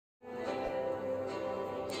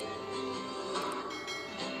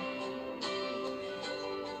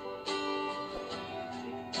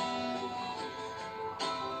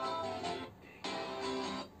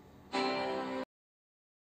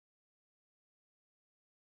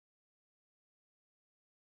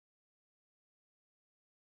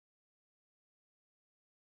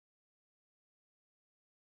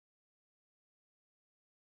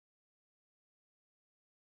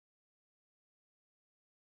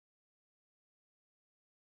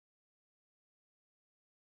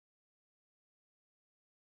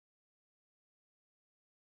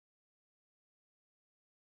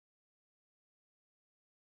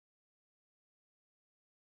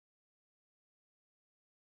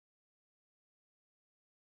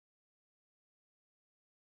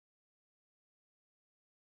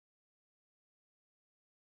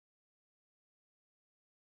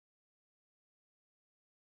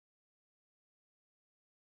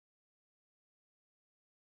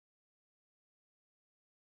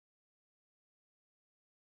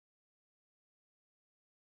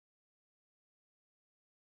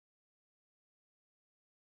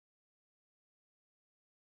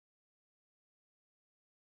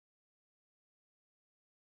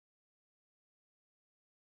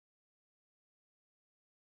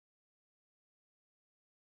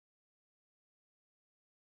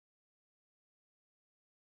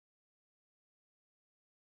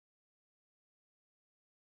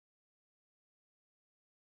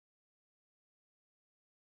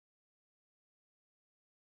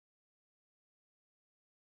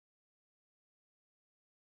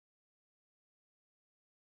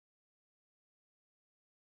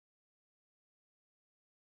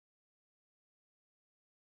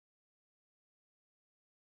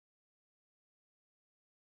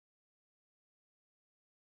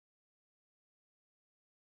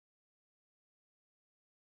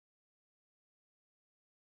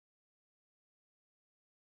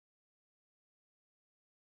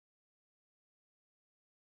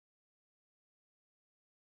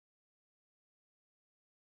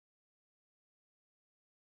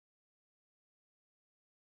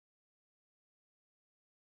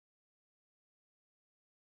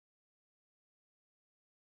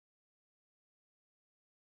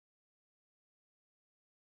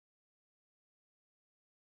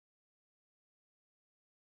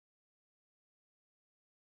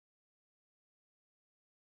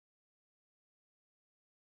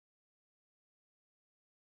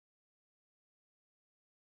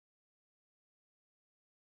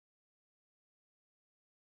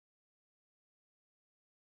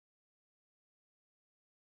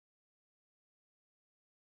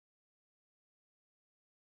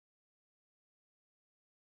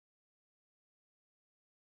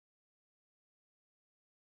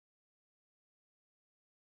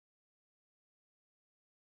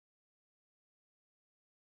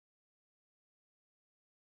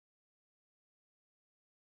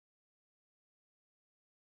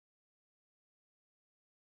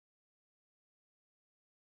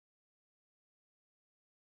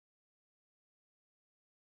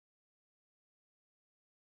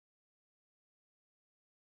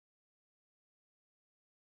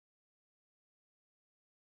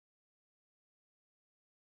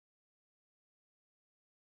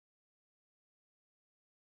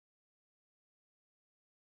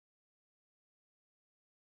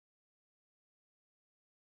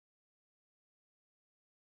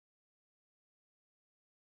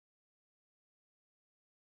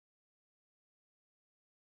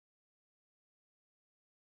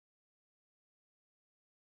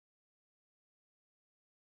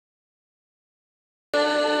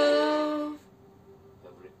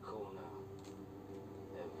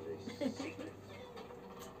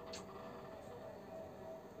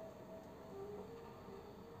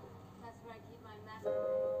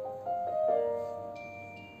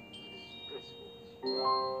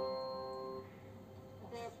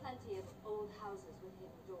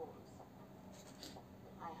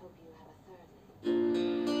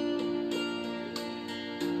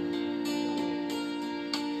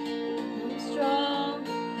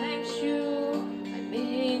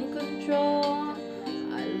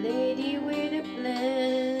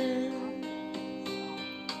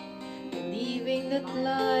that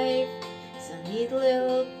life is a neat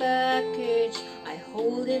little package I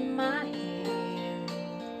hold in my hand.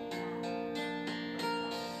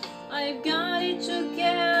 I've got it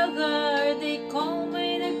together, they call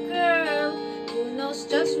me the girl who knows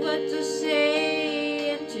just what to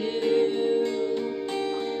say and do.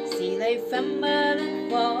 Still I fumble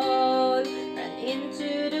and fall, run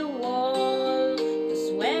into the wall,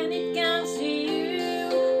 'cause when it comes to you,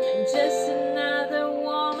 I'm just another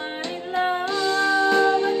woman in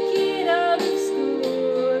love, a kid out of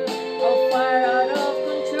school, or far out of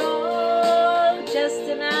control, just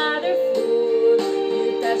another fool.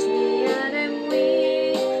 You touch me and I'm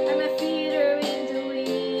weak, I'm a feeder in the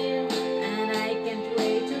wind, and I can't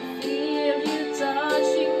wait to feel you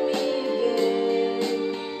touching me again.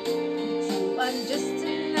 I'm just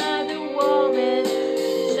another woman,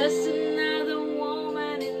 just another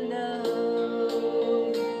woman in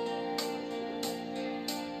love.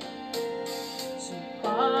 So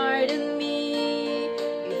pardon me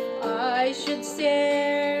if I should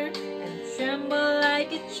stare and tremble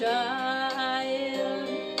like a child,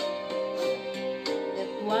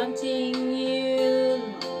 that wanting you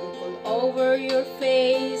look all over your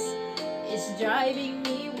face is driving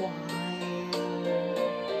me wild.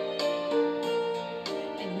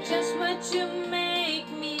 Just what you make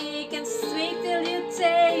me, can't wait till you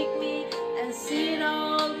take me and set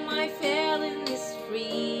all my feelings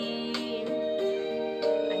free.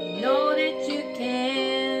 I know that you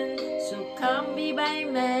can, so come be my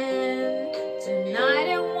man. Tonight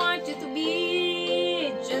I want you to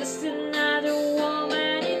be just another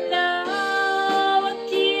woman in love, a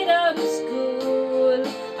kid out of school,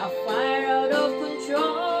 a fire out of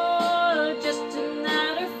control, just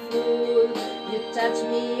another fool. You touch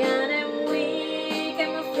me and I'm weak,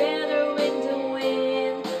 I'm a feather in the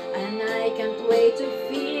wind, and I can't wait to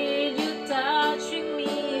feel you touching me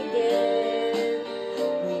again.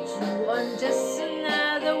 With you I'm just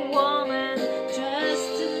another woman,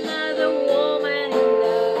 just another woman in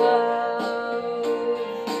love.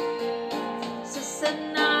 Just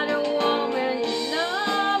another woman in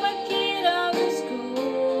love, a kid out of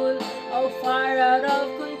school, all far out of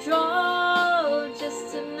control,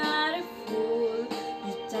 just another fool.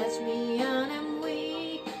 You touch me and I'm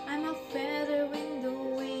weak, I'm a feather in the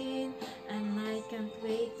wind, and I can't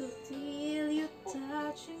wait to feel you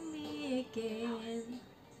touching me again.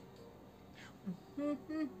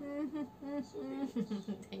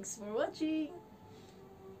 Thanks for watching.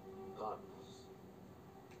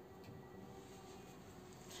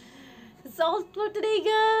 That's all for today,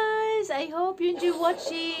 guys. I hope you enjoy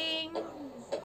watching.